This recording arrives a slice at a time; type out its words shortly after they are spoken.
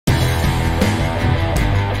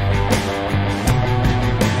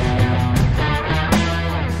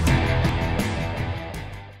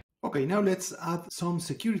Okay, now let's add some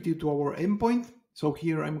security to our endpoint. So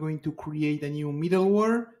here I'm going to create a new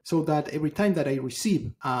middleware so that every time that I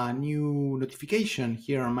receive a new notification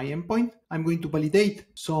here on my endpoint, I'm going to validate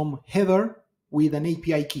some header with an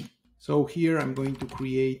API key. So here I'm going to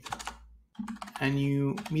create a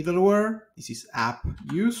new middleware. This is app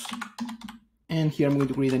use. And here I'm going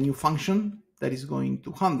to create a new function that is going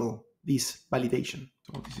to handle this validation.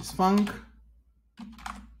 So this is func.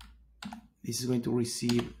 This is going to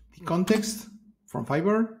receive the context from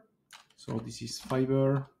Fiverr. So this is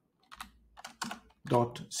fiverr.ctx.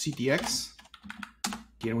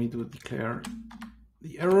 Here we need to declare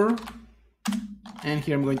the error. And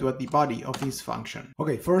here I'm going to add the body of this function.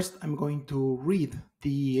 Okay, first I'm going to read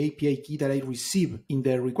the API key that I receive in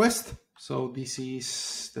the request. So this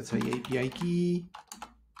is, let's say, API key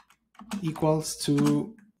equals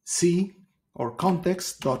to C or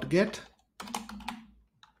context.get.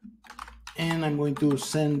 And I'm going to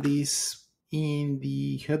send this in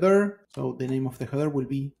the header. So the name of the header will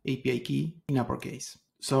be API key in uppercase.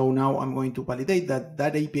 So now I'm going to validate that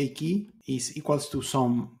that API key is equals to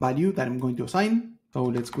some value that I'm going to assign. So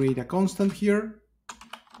let's create a constant here.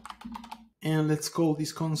 And let's call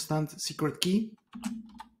this constant secret key.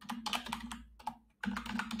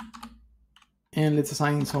 And let's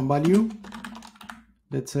assign some value.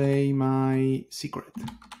 Let's say my secret.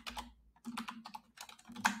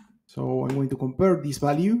 So I'm going to compare this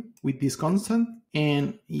value with this constant,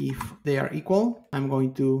 and if they are equal, I'm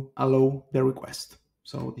going to allow the request.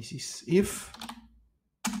 So this is if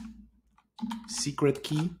secret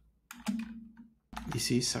key.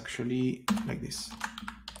 This is actually like this.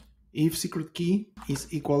 If secret key is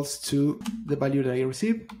equals to the value that I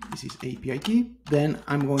receive, this is API key, then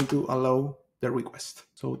I'm going to allow the request.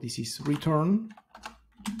 So this is return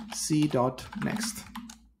c.next.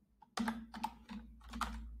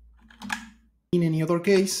 In any other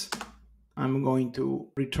case, I'm going to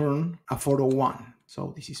return a photo 1.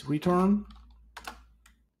 So this is return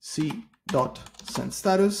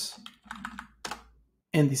c.sendStatus,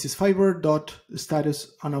 and this is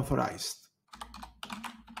Fiverr.status unauthorized.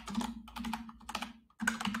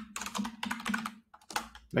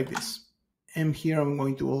 Like this. And here I'm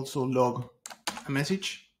going to also log a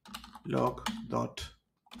message, log dot,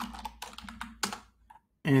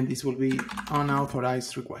 and this will be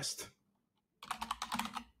unauthorized request.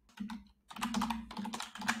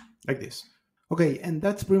 Like this. Okay, and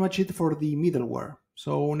that's pretty much it for the middleware.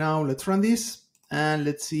 So now let's run this and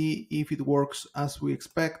let's see if it works as we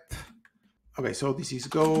expect. Okay, so this is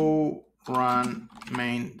go run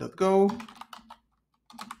main.go.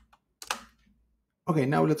 Okay,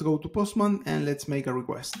 now let's go to Postman and let's make a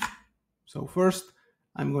request. So first,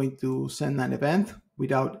 I'm going to send an event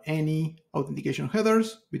without any authentication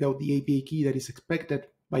headers, without the API key that is expected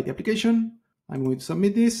by the application. I'm going to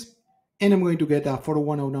submit this. And I'm going to get a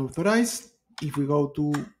 401 unauthorized. If we go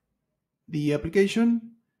to the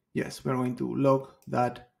application, yes, we're going to log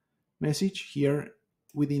that message here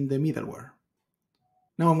within the middleware.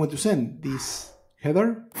 Now I'm going to send this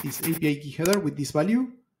header, this API key header with this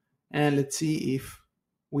value, and let's see if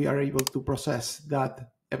we are able to process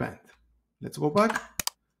that event. Let's go back.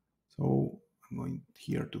 So I'm going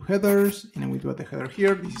here to headers, and I'm going to add the header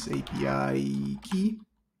here. This is API key.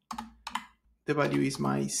 The value is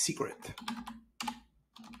my secret.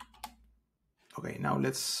 Okay, now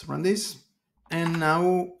let's run this. And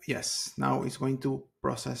now, yes, now it's going to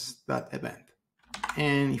process that event.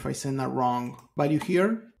 And if I send a wrong value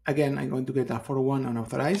here, again, I'm going to get a 401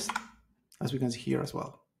 unauthorized, as we can see here as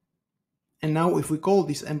well. And now if we call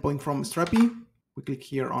this endpoint from Strapi, we click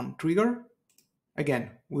here on trigger.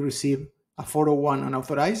 Again, we receive a 401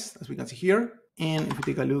 unauthorized, as we can see here. And if we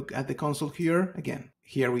take a look at the console here, again,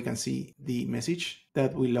 here we can see the message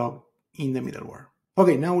that we logged in the middleware.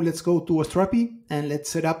 Okay, now let's go to Strapi and let's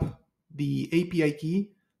set up the API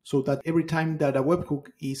key so that every time that a webhook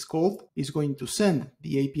is called, it's going to send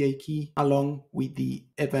the API key along with the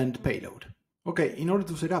event payload. Okay, in order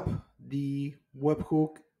to set up the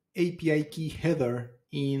webhook API key header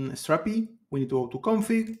in Strapi, we need to go to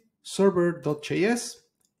config, server.js,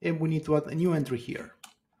 and we need to add a new entry here.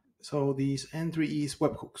 So this entry is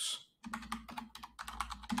webhooks.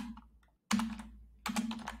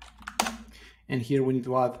 And here we need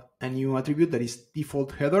to add a new attribute that is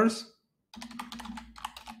default headers.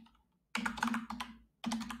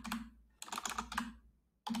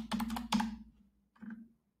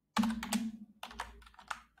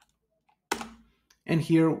 And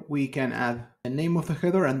here we can add the name of the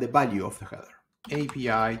header and the value of the header.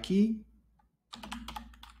 API key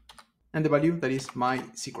and the value that is my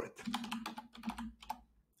secret.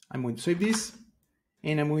 I'm going to save this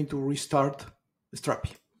and I'm going to restart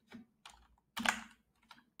Strapi.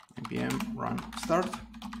 run start.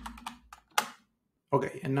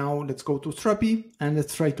 Okay, and now let's go to Strapi and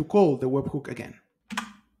let's try to call the webhook again.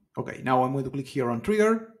 Okay, now I'm going to click here on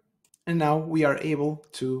trigger, and now we are able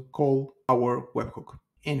to call our webhook.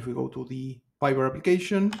 And if we go to the Fiverr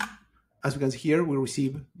application, as we can see here, we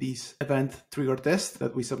receive this event trigger test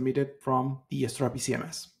that we submitted from the Strapi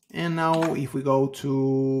CMS. And now if we go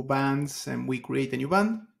to bands and we create a new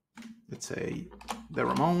band, let's say The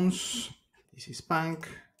Ramones, this is punk,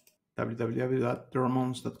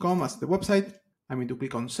 www.theramones.com as the website. I'm going to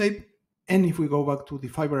click on save. And if we go back to the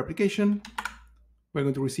Fiverr application, we're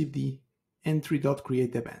going to receive the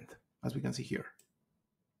entry.create event, as we can see here.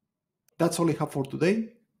 That's all I have for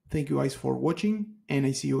today. Thank you guys for watching, and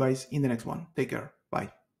I see you guys in the next one. Take care.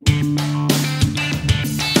 Bye.